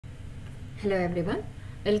Hello everyone,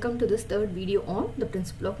 welcome to this third video on the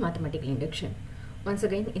principle of mathematical induction. Once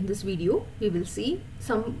again in this video we will see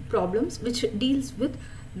some problems which deals with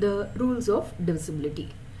the rules of divisibility.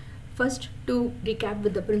 First, to recap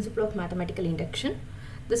with the principle of mathematical induction,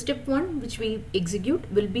 the step 1 which we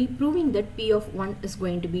execute will be proving that P of 1 is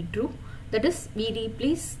going to be true. That is, we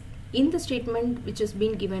replace in the statement which has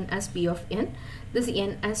been given as P of n, this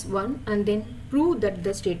n as 1, and then prove that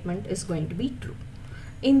the statement is going to be true.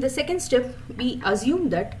 In the second step, we assume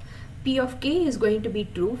that P of k is going to be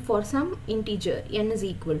true for some integer n is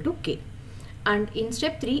equal to k. And in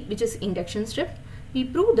step 3, which is induction step, we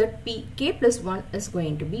prove that k plus 1 is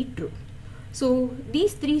going to be true. So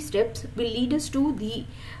these three steps will lead us to the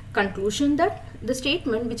conclusion that the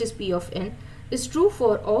statement which is P of n is true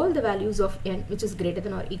for all the values of n which is greater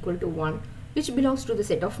than or equal to 1, which belongs to the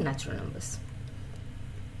set of natural numbers.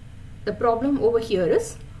 The problem over here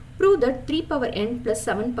is prove that 3 power n plus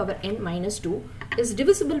 7 power n minus 2 is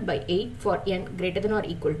divisible by 8 for n greater than or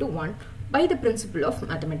equal to 1 by the principle of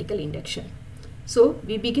mathematical induction. So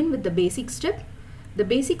we begin with the basic step. The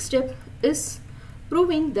basic step is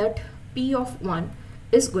proving that P of 1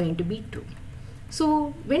 is going to be true.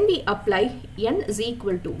 So when we apply n is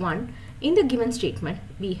equal to 1 in the given statement,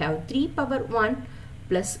 we have 3 power 1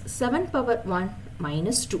 plus 7 power 1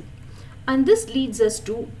 minus 2, and this leads us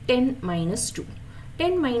to 10 minus 2.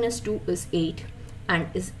 10 minus 2 is 8, and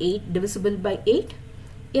is 8 divisible by 8?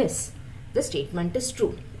 Yes, the statement is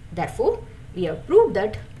true. Therefore, we have proved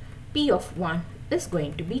that P of 1 is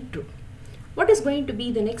going to be true. What is going to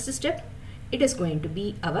be the next step? It is going to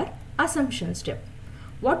be our assumption step.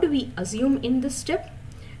 What do we assume in this step?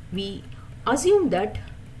 We assume that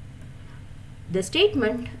the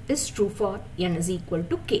statement is true for n is equal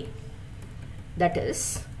to k. That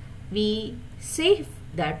is, we say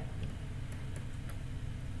that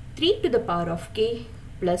 3 to the power of k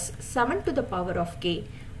plus 7 to the power of k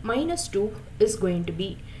minus 2 is going to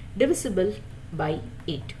be divisible by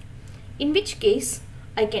 8. In which case,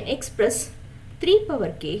 I can express 3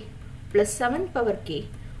 power k plus 7 power k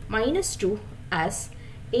minus 2 as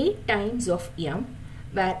 8 times of m,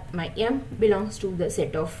 where my m belongs to the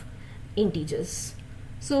set of integers.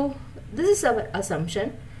 So this is our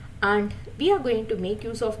assumption, and we are going to make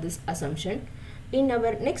use of this assumption in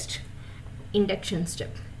our next induction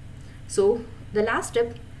step. So the last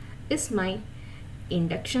step is my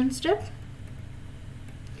induction step,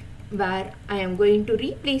 where I am going to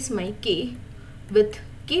replace my k with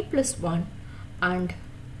k plus 1 and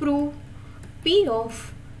prove P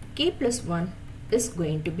of k plus 1 is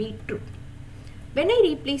going to be true. When I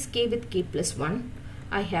replace k with k plus 1,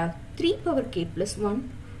 I have 3 power k plus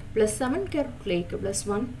 1 plus 7 k plus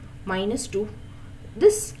 1 minus 2.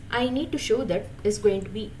 This I need to show that is going to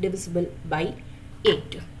be divisible by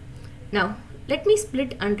 8. Now let me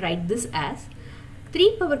split and write this as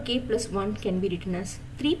 3 power k plus 1 can be written as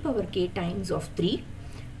 3 power k times of 3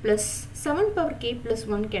 plus 7 power k plus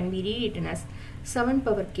 1 can be rewritten as 7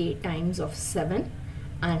 power k times of 7,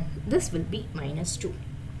 and this will be minus 2.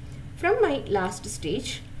 From my last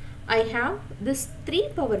stage, I have this 3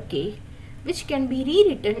 power k which can be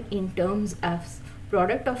rewritten in terms as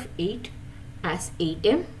product of 8 as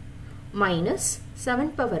 8m minus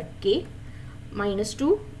 7 power k minus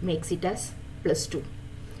 2 makes it as plus 2.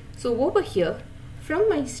 So over here, from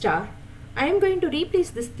my star, I am going to replace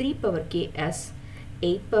this 3 power k as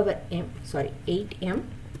 8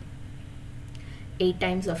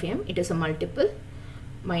 times of m, it is a multiple,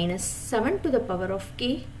 minus 7 to the power of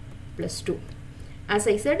k plus 2. As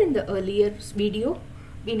I said in the earlier video,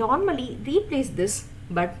 we normally replace this,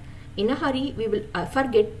 but in a hurry we will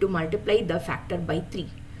forget to multiply the factor by 3.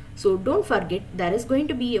 So don't forget, there is going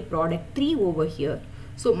to be a product 3 over here.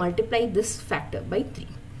 So multiply this factor by 3.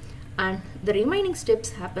 And the remaining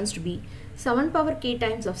steps happens to be 7 power k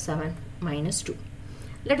times of 7 minus 2.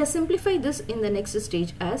 Let us simplify this in the next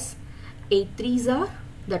stage as 8 3s are,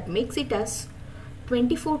 that makes it as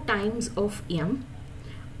 24 times of m,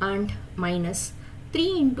 and minus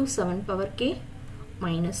 3 into 7 power k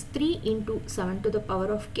minus 3 into 7 to the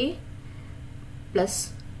power of k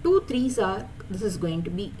plus 2 3s are, this is going to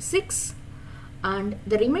be 6, and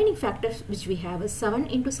the remaining factors which we have is 7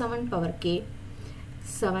 into 7 power k,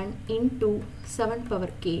 7 into 7 power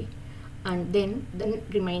k, and then the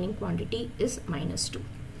remaining quantity is minus 2.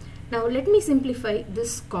 Now let me simplify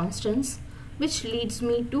this constants, which leads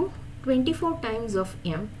me to 24 times of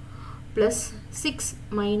m plus 6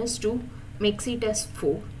 minus 2 makes it as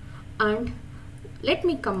 4, and let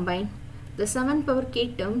me combine the 7 power k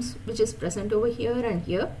terms which is present over here and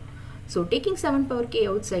here. So taking 7 power k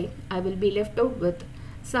outside, I will be left out with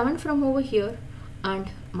 7 from over here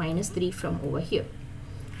and minus 3 from over here.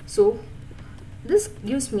 So This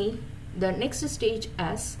gives me the next stage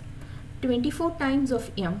as 24 times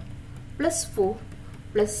of m plus 4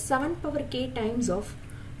 plus 7 power k times of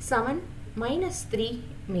 7 minus 3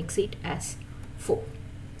 makes it as 4.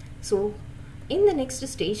 So in the next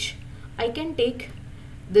stage, I can take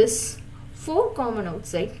this 4 common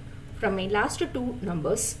outside from my last two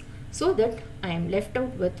numbers, so that I am left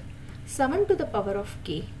out with 7 to the power of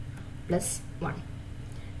k plus 1.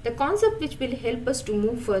 The concept which will help us to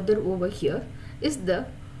move further over here is the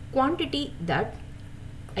quantity that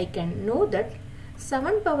I can know that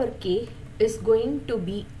 7 power k is going to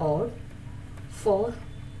be odd for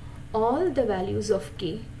all the values of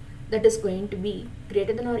k that is going to be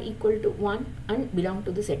greater than or equal to 1 and belong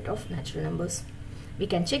to the set of natural numbers. We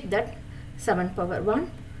can check that 7 power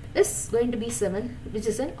 1 is going to be 7, which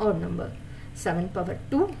is an odd number. 7 power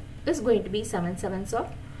 2 is going to be 7 sevens, or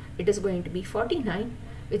it is going to be 49,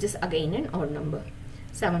 which is again an odd number.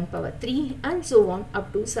 7 power 3 and so on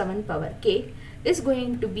up to 7 power k is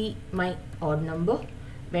going to be my odd number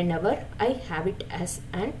whenever I have it as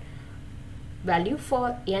an value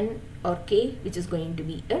for n or k, which is going to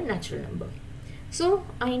be a natural number. So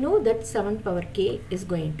I know that 7 power k is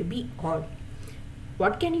going to be odd.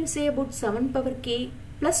 What can you say about 7 power k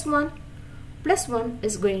plus 1? Plus 1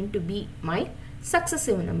 is going to be my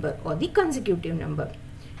successive number or the consecutive number.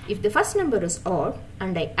 If the first number is odd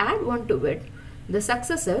and I add 1 to it, the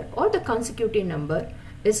successor or the consecutive number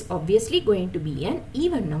is obviously going to be an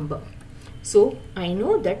even number. So I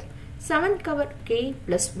know that 7 power k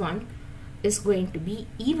plus 1 is going to be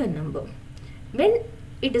even number. When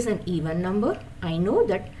it is an even number, I know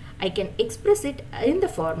that I can express it in the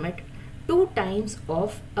format 2 times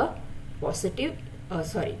of a positive,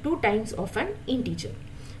 2 times of an integer.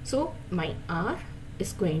 So my r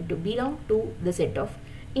is going to belong to the set of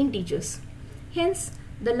integers. Hence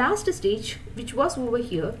the last stage, which was over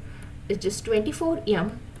here, is just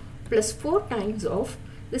 24m plus 4 times of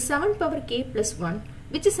the 7 power k plus 1,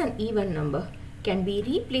 which is an even number, can be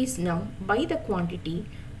replaced now by the quantity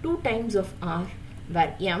 2 times of r,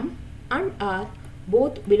 where m and r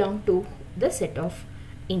both belong to the set of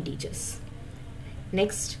integers.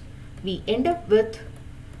 Next, we end up with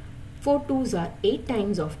 4 2s are 8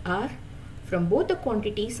 times of r. From both the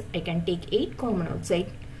quantities, I can take 8 common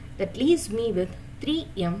outside. That leaves me with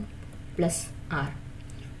 3m plus r.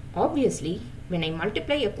 Obviously, when I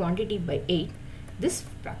multiply a quantity by 8, this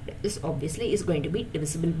factor is obviously going to be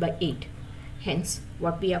divisible by 8. Hence,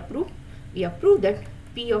 what we have proved? We have proved that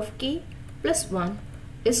p of k plus 1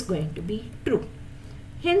 is going to be true.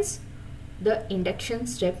 Hence, the induction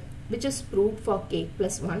step, which is proved for k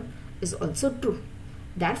plus 1, is also true.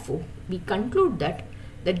 Therefore, we conclude that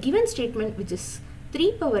the given statement, which is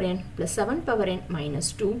 3 power n plus 7 power n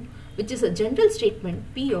minus 2, which is a general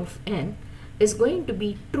statement p of n, is going to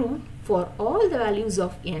be true for all the values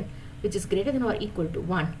of n which is greater than or equal to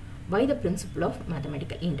 1 by the principle of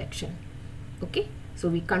mathematical induction. Okay, so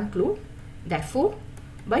we conclude, therefore,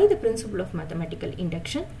 by the principle of mathematical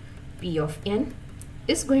induction, p of n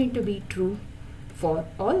is going to be true for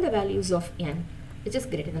all the values of n which is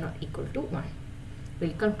greater than or equal to 1.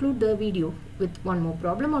 We'll conclude the video with one more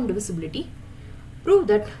problem on divisibility. Prove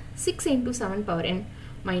that 6 into 7 power n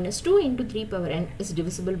minus 2 into 3 power n is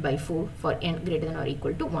divisible by 4 for n greater than or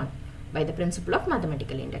equal to 1 by the principle of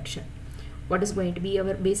mathematical induction. What is going to be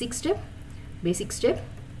our basic step? Basic step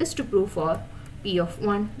is to prove for p of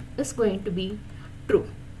 1 is going to be true.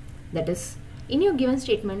 That is, in your given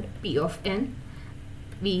statement p of n,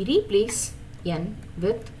 we replace n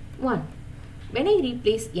with 1. When I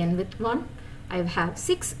replace n with 1, I have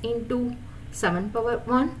 6 into 7 power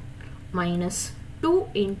 1 minus 2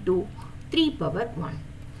 into 3 power 1.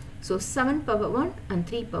 So 7 power 1 and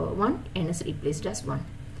 3 power 1, n is replaced as 1.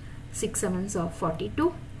 6 sevens are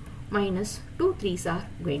 42 minus 2 3s are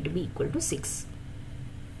going to be equal to 6,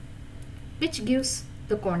 which gives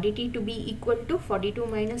the quantity to be equal to 42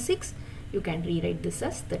 minus 6. You can rewrite this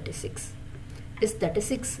as 36. Is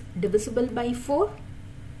 36 divisible by 4?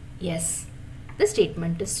 Yes, the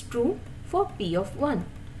statement is true for p of 1.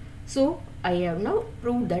 So I have now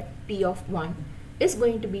proved that p of 1 is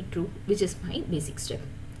going to be true, which is my basic step.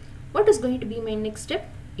 What is going to be my next step?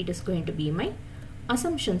 It is going to be my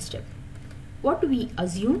assumption step. What do we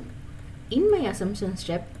assume? In my assumption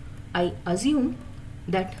step, I assume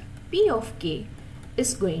that p of k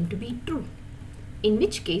is going to be true. In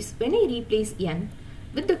which case, when I replace n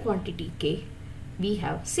with the quantity k, we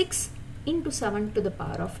have 6 into 7 to the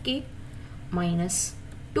power of k minus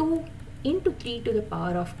 2 into 3 to the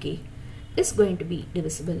power of k is going to be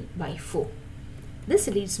divisible by 4. This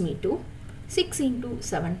leads me to 6 into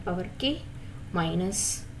 7 power k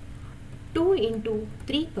minus 2 into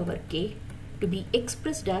 3 power k to be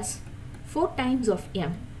expressed as 4 times of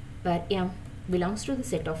m, where m belongs to the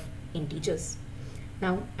set of integers.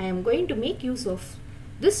 Now I am going to make use of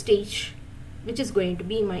this stage, which is going to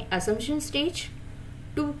be my assumption stage,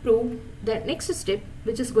 to prove the next step,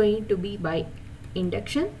 which is going to be by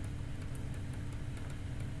induction,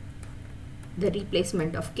 the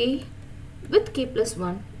replacement of k with k plus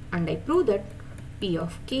 1, and I prove that p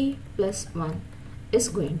of k plus 1 is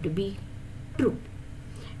going to be true.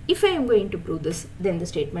 If I am going to prove this, then the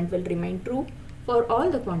statement will remain true for all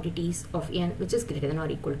the quantities of n which is greater than or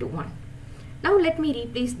equal to 1. Now let me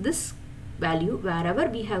replace this value wherever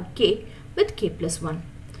we have k with k plus 1.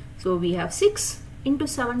 So we have 6 into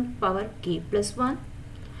 7 power k plus 1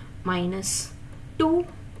 minus 2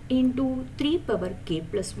 into 3 power k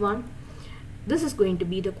plus 1. This is going to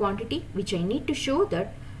be the quantity which I need to show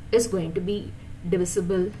that is going to be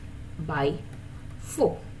divisible by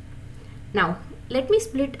 4. Now let me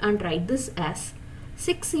split and write this as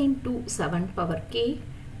 6 into 7 power k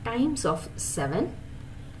times of 7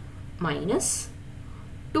 minus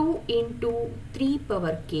 2 into 3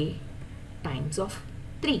 power k times of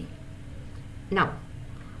 3. Now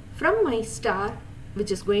from my star,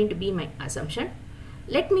 which is going to be my assumption,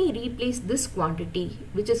 let me replace this quantity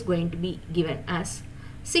which is going to be given as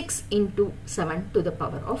 6 into 7 to the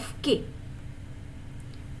power of k.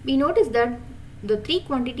 We notice that the three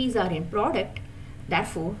quantities are in product,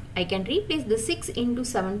 therefore I can replace the 6 into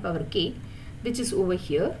 7 power k, which is over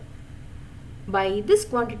here, by this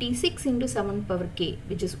quantity 6 into 7 power k,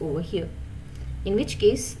 which is over here, in which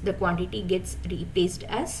case the quantity gets replaced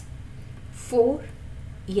as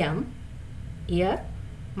 4m here,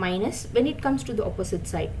 minus, when it comes to the opposite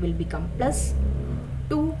side, will become plus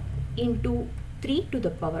 2 into 3 to the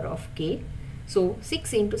power of k. So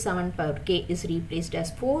 6 into 7 power k is replaced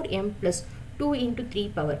as 4m plus 2 into 3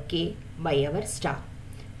 power k by our star.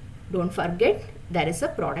 Don't forget there is a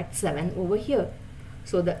product 7 over here.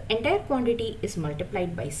 So the entire quantity is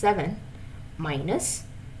multiplied by 7 minus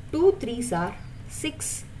 2 3s are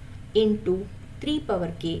 6 into 3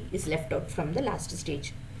 power k is left out from the last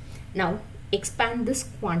stage. Now expand this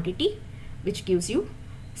quantity, which gives you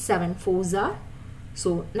 7 4s are.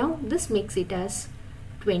 So now this makes it as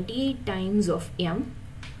 28 times of m,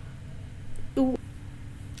 2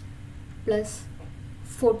 plus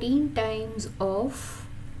 14 times of,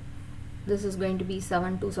 this is going to be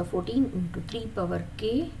 7 2s are 14 into 3 power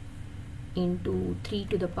k into 3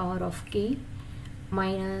 to the power of k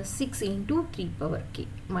minus 6 into 3 power k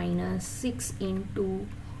minus 6 into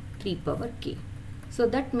 3 power k. So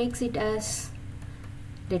that makes it as,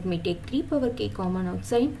 let me take 3 power k common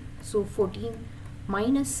outside, so 14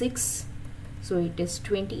 minus 6, so it is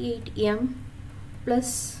 28m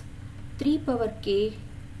plus 3 power k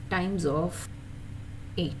times of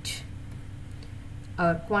 8.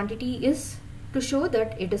 Our quantity is to show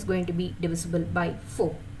that it is going to be divisible by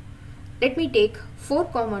 4. Let me take 4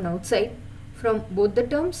 common outside from both the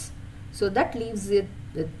terms, so that leaves it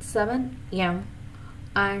with 7m,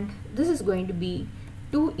 and this is going to be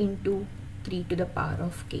 2 into 3 to the power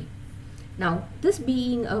of k. Now this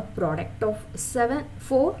being a product of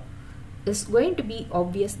 4 is going to be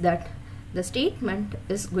obvious that the statement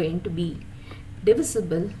is going to be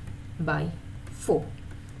divisible by 4.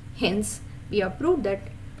 Hence we have proved that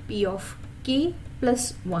p of k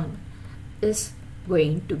plus 1 is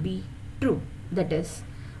going to be true. That is,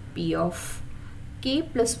 p of k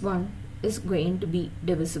plus 1 is going to be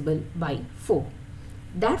divisible by 4.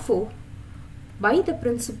 Therefore, by the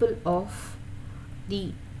principle of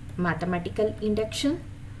the mathematical induction,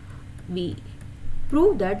 we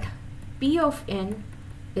prove that p of n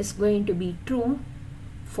is going to be true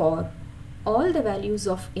for all the values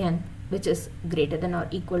of n which is greater than or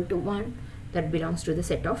equal to 1 that belongs to the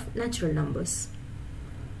set of natural numbers.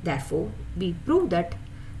 Therefore, we prove that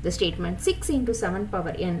the statement 6 into 7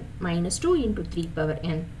 power n minus 2 into 3 power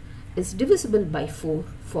n is divisible by 4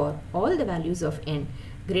 for all the values of n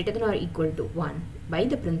greater than or equal to 1 by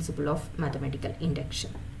the principle of mathematical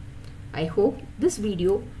induction. I hope this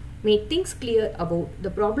video made things clear about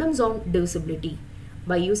the problems on divisibility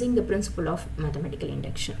by using the principle of mathematical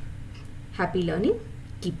induction. Happy learning,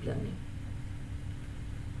 keep learning.